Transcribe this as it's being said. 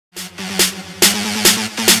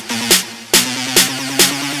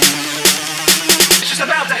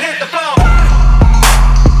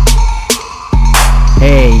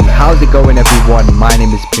How's it going everyone? My name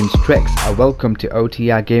is Prince Trex and welcome to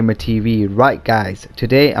OTRgamerTV. Right guys,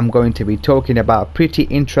 today I'm going to be talking about pretty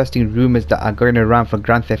interesting rumors that are going around for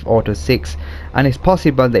Grand Theft Auto 6, and it's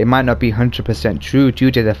possible that it might not be 100% true due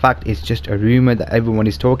to the fact it's just a rumor that everyone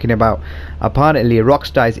is talking about. Apparently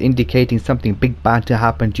Rockstar is indicating something big bad to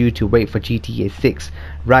happen due to wait for GTA 6.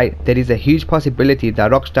 Right, there is a huge possibility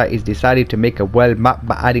that Rockstar is deciding to make a world map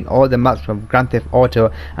by adding all the maps from Grand Theft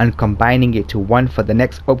Auto and combining it to one for the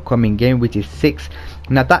next upcoming game, which is 6.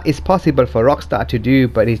 Now that is possible for Rockstar to do,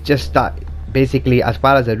 but it's just that basically, as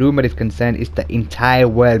far as the rumor is concerned, it's the entire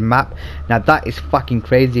world map. Now that is fucking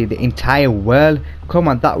crazy. The entire world, come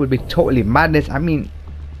on, that would be totally madness. I mean,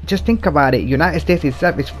 just think about it. United States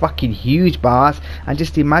itself is fucking huge, boss, and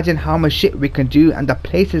just imagine how much shit we can do and the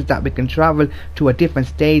places that we can travel to a different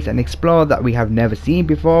states and explore that we have never seen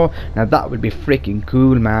before. Now that would be freaking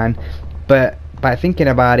cool, man. But by thinking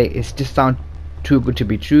about it, it just sounds too good to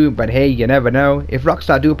be true. But hey, you never know. If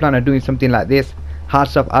Rockstar do plan on doing something like this,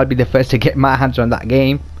 hats off, I'll be the first to get my hands on that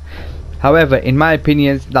game. However, in my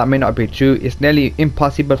opinion, that may not be true. It's nearly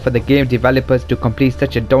impossible for the game developers to complete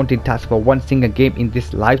such a daunting task for one single game in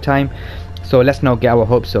this lifetime. So let's not get our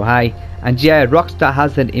hopes so high. And yeah, Rockstar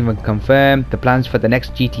hasn't even confirmed the plans for the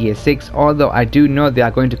next GTA 6, although I do know they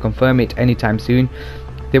are going to confirm it anytime soon.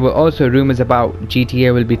 There were also rumors about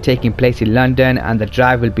GTA will be taking place in London and the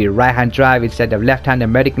drive will be right-hand drive instead of left-hand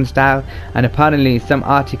American style, and apparently some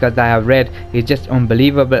articles that I have read is just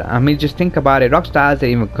unbelievable. I mean, just think about it. Rockstar hasn't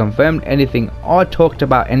even confirmed anything or talked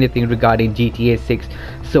about anything regarding GTA 6.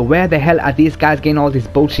 So where the hell are these guys getting all this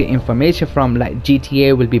bullshit information from? Like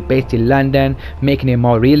GTA will be based in London, making it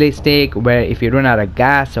more realistic, where if you run out of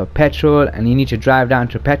gas or petrol and you need to drive down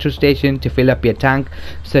to a petrol station to fill up your tank,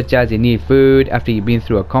 such as you need food after you've been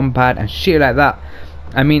through a combat and shit like that.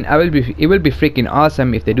 I mean, it will be freaking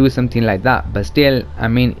awesome if they do something like that, but still, I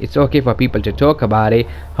mean, it's okay for people to talk about it,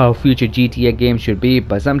 how future GTA games should be,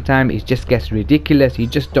 but sometimes it just gets ridiculous. You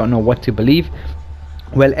just don't know what to believe.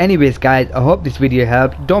 Well, anyways guys, I hope this video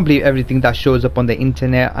helped. Don't believe everything that shows up on the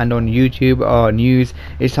internet and on YouTube or news.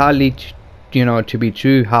 It's hardly to be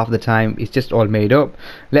true half the time. It's just all made up.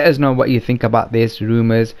 Let us know what you think about this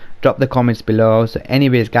rumors. Drop the comments below. So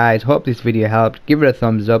anyways guys, hope this video helped. Give it a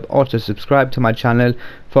thumbs up. Also subscribe to my channel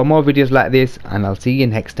for more videos like this, and I'll see you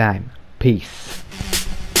next time. Peace.